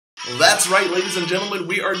That's right, ladies and gentlemen,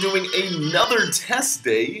 we are doing another test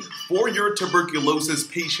day for your tuberculosis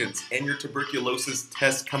patients and your tuberculosis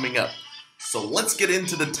test coming up. So let's get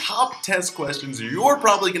into the top test questions you're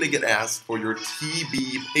probably going to get asked for your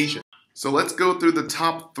TB patient. So let's go through the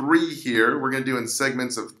top 3 here. We're going to do in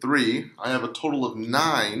segments of 3. I have a total of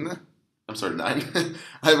 9. I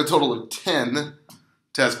have a total of 10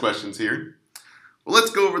 test questions here. Well,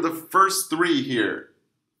 let's go over the first 3 here.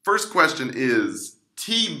 First question is,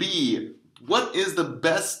 TB, what is the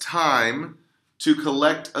best time to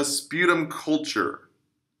collect a sputum culture?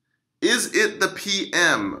 Is it the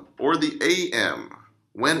PM or the AM?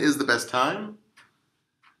 When is the best time?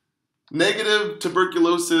 Negative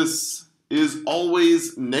tuberculosis is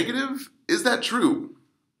always negative? Is that true?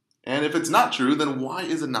 And if it's not true, then why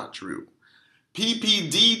is it not true?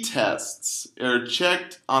 Ppd tests are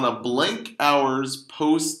checked on a blank hours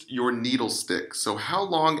post your needle stick. So how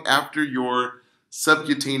long after your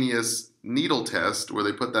subcutaneous needle test, where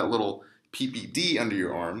they put that little Ppd under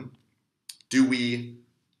your arm, do we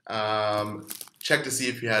check to see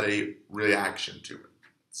if you had a reaction to it?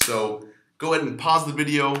 So go ahead and pause the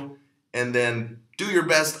video and then do your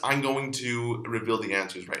best. I'm going to reveal the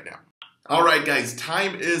answers right now. All right, guys,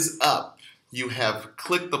 time is up. You have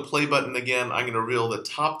clicked the play button again. I'm going to reveal the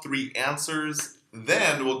top 3 answers.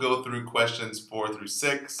 Then we'll go through questions 4 through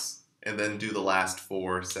 6 and then do the last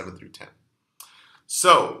 4, 7 through 10.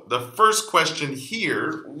 So the first question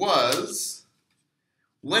here was,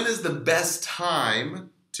 when is the best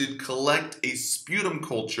time to collect a sputum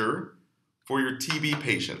culture for your TB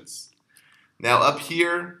patients? Now up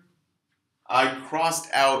here, I crossed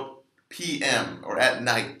out PM, or at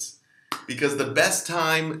night, because the best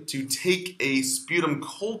time to take a sputum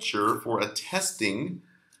culture for testing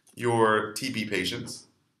your TB patients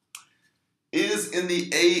is in the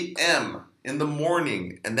AM, in the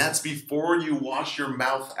morning, and that's before you wash your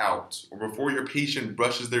mouth out or before your patient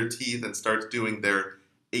brushes their teeth and starts doing their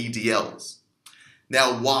ADLs.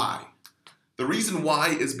 Now, why? The reason why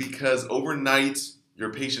is because overnight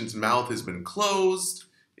your patient's mouth has been closed,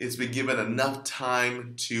 it's been given enough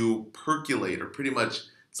time to percolate, or pretty much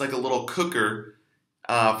it's like a little cooker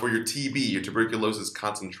for your TB, your tuberculosis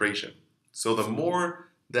concentration. So the more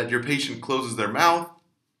that your patient closes their mouth,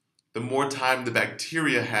 the more time the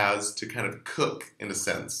bacteria has to kind of cook, in a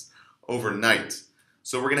sense, overnight.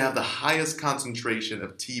 So we're going to have the highest concentration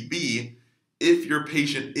of TB if your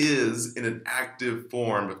patient is in an active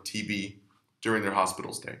form of TB during their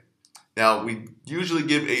hospital stay. Now, we usually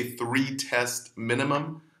give a 3-test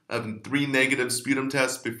minimum of 3 negative sputum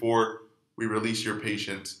tests before we release your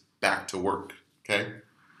patient back to work, okay?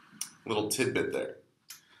 Little tidbit there.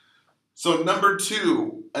 So number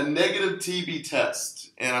 2, a negative TB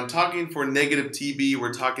test. And I'm talking for negative TB,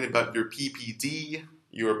 we're talking about your PPD,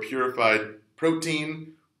 your purified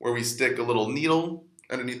protein, where we stick a little needle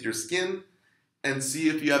underneath your skin and see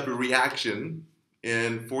if you have a reaction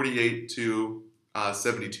in 48 to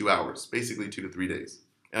 72 hours, basically 2 to 3 days.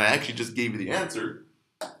 And I actually just gave you the answer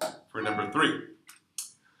for number 3.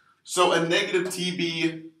 So a negative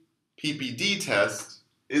TB PPD test,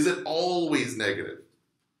 is it always negative?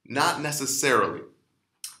 Not necessarily.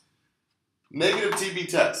 Negative TB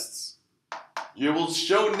tests. You will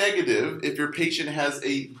show negative if your patient has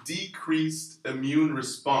a decreased immune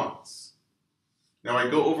response. Now I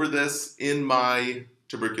go over this in my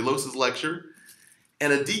tuberculosis lecture,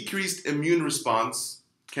 and a decreased immune response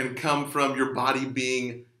can come from your body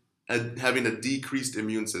being having a decreased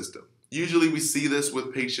immune system. Usually we see this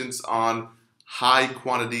with patients on high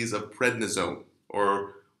quantities of prednisone,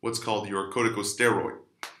 or what's called your corticosteroid.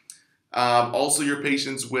 Also your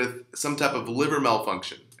patients with some type of liver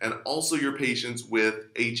malfunction, and also your patients with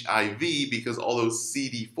HIV, because all those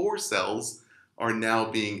CD4 cells are now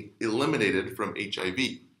being eliminated from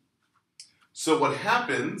HIV. So what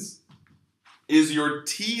happens is your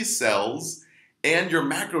T cells and your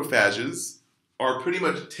macrophages are pretty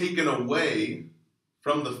much taken away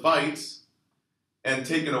from the fight and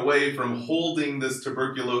taken away from holding this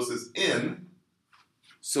tuberculosis in.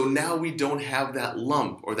 So now we don't have that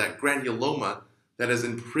lump or that granuloma that has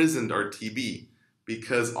imprisoned our TB,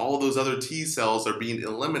 because all those other T cells are being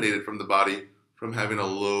eliminated from the body from having a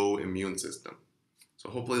low immune system. So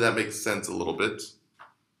hopefully that makes sense a little bit.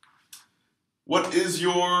 What is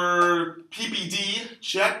your PPD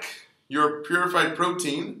check? Your purified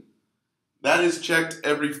protein. That is checked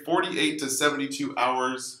every 48 to 72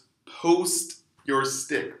 hours post your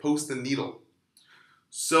stick, post the needle.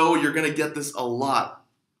 So you're going to get this a lot.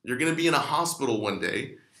 You're going to be in a hospital one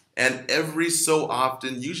day, and every so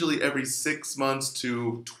often, usually every 6 months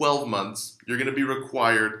to 12 months, you're going to be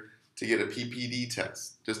required to get a PPD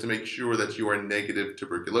test, just to make sure that you are negative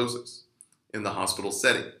tuberculosis in the hospital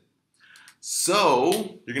setting.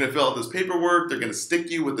 So you're going to fill out this paperwork, they're going to stick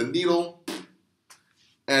you with a needle,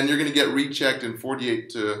 and you're going to get rechecked in 48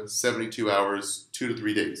 to 72 hours, 2 to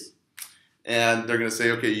 3 days. And they're going to say,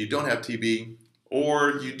 okay, you don't have TB,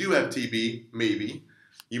 or you do have TB, maybe.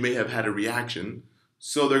 You may have had a reaction.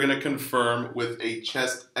 So they're going to confirm with a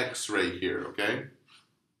chest x-ray here, okay?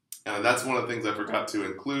 And that's one of the things I forgot to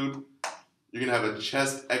include. You're going to have a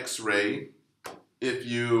chest x-ray if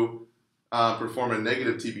you perform a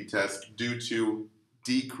negative TB test due to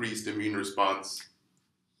decreased immune response.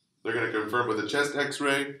 They're going to confirm with a chest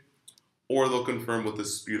x-ray, or they'll confirm with a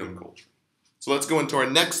sputum culture. So let's go into our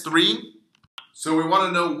next three. So we want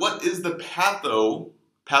to know, what is the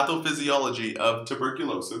pathophysiology of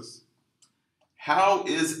tuberculosis? How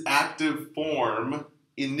is active form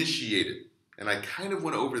initiated? And I kind of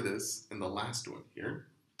went over this in the last one here.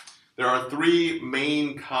 There are three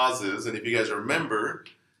main causes, and if you guys remember,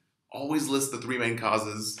 always list the three main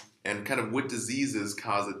causes and kind of what diseases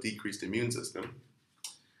cause a decreased immune system.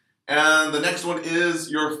 And the next one is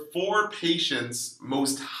your 4 patients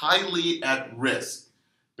most highly at risk.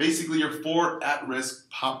 Basically, your 4 at-risk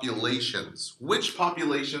populations. Which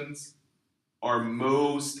populations are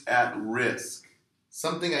most at risk?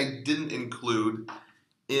 Something I didn't include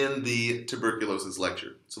in the tuberculosis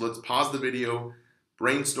lecture. So let's pause the video,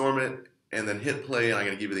 brainstorm it, and then hit play, and I'm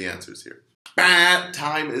going to give you the answers here.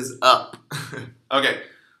 Time is up. Okay,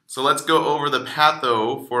 so let's go over the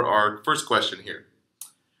patho for our first question here.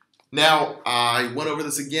 Now, I went over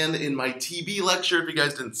this again in my TB lecture if you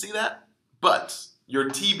guys didn't see that, but your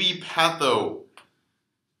TB patho,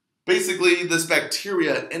 basically this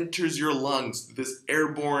bacteria enters your lungs, this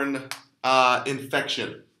airborne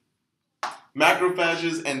infection.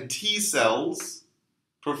 Macrophages and T cells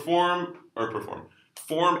form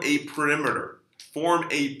a perimeter, form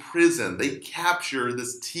a prison. They capture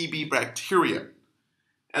this TB bacteria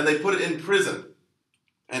and they put it in prison.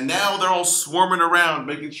 And now they're all swarming around,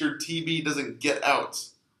 making sure TB doesn't get out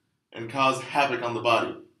and cause havoc on the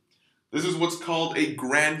body. This is what's called a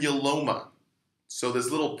granuloma. So this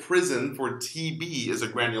little prison for TB is a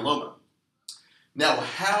granuloma. Now,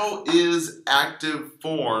 how is active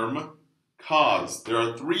form caused? There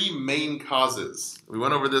are 3 main causes. We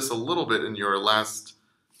went over this a little bit in your last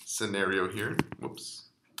scenario here. Whoops.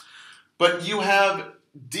 But you have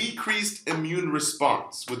decreased immune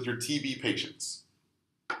response with your TB patients.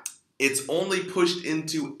 It's only pushed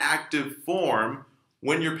into active form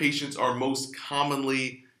when your patients are most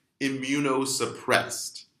commonly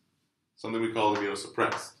immunosuppressed. Something we call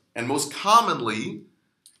immunosuppressed. And most commonly,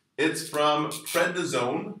 it's from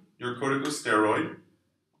prednisone, your corticosteroid,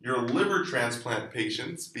 your liver transplant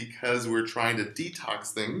patients, because we're trying to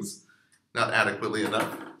detox things not adequately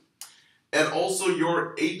enough, and also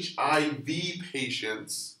your HIV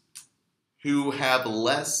patients who have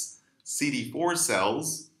less CD4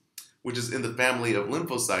 cells, which is in the family of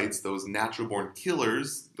lymphocytes, those natural-born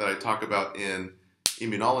killers that I talk about in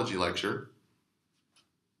immunology lecture,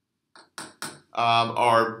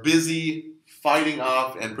 are busy fighting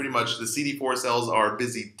off, and pretty much the CD4 cells are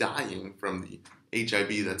busy dying from the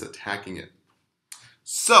HIV that's attacking it.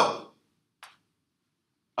 So,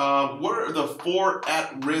 what are the 4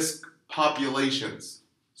 at-risk populations?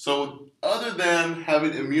 So, other than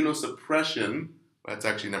having immunosuppression, that's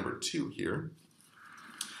actually number 2 here,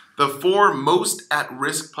 the 4 most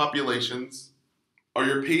at-risk populations are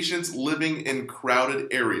your patients living in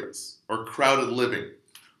crowded areas, or crowded living.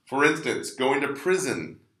 For instance, going to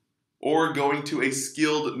prison, or going to a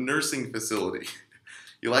skilled nursing facility.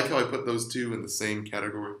 You like how I put those 2 in the same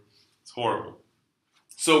category? It's horrible.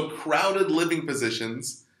 So crowded living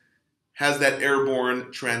positions has that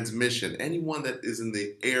airborne transmission. Anyone that is in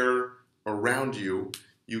the air around you,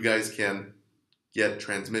 you guys can get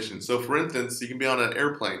transmission. So for instance, you can be on an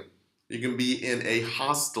airplane. You can be in a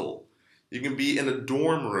hostel. You can be in a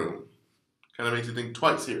dorm room. Kind of makes you think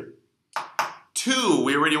twice here. 2,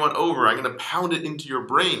 we already went over. I'm going to pound it into your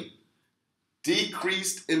brain.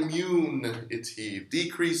 Decreased immunity,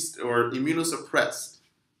 decreased or immunosuppressed.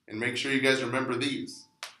 And make sure you guys remember these.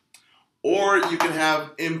 Or you can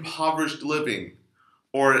have impoverished living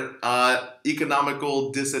or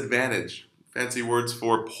economical disadvantage. Fancy words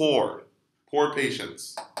for poor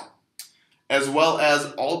patients. As well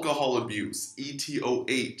as alcohol abuse,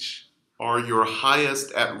 ETOH, are your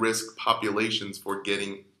highest at-risk populations for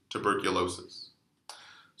getting tuberculosis.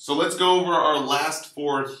 So let's go over our last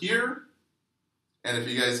 4 here. And if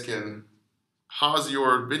you guys can pause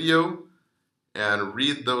your video and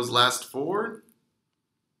read those last 4,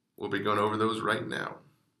 we'll be going over those right now.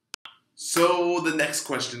 So the next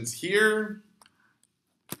question's here.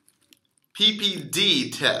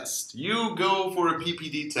 Ppd test. You go for a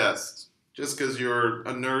Ppd test just because you're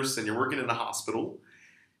a nurse and you're working in a hospital.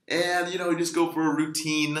 And, you just go for a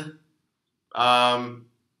routine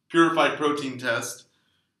purified protein test,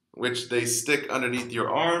 which they stick underneath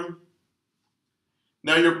your arm.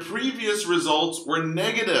 Now, your previous results were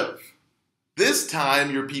negative. This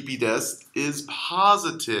time, your PP test is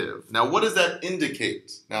positive. Now, what does that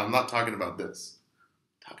indicate? Now, I'm not talking about this.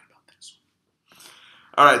 I'm talking about this one.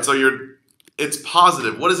 All right, so it's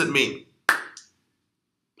positive. What does it mean?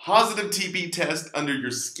 Positive TB test under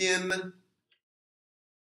your skin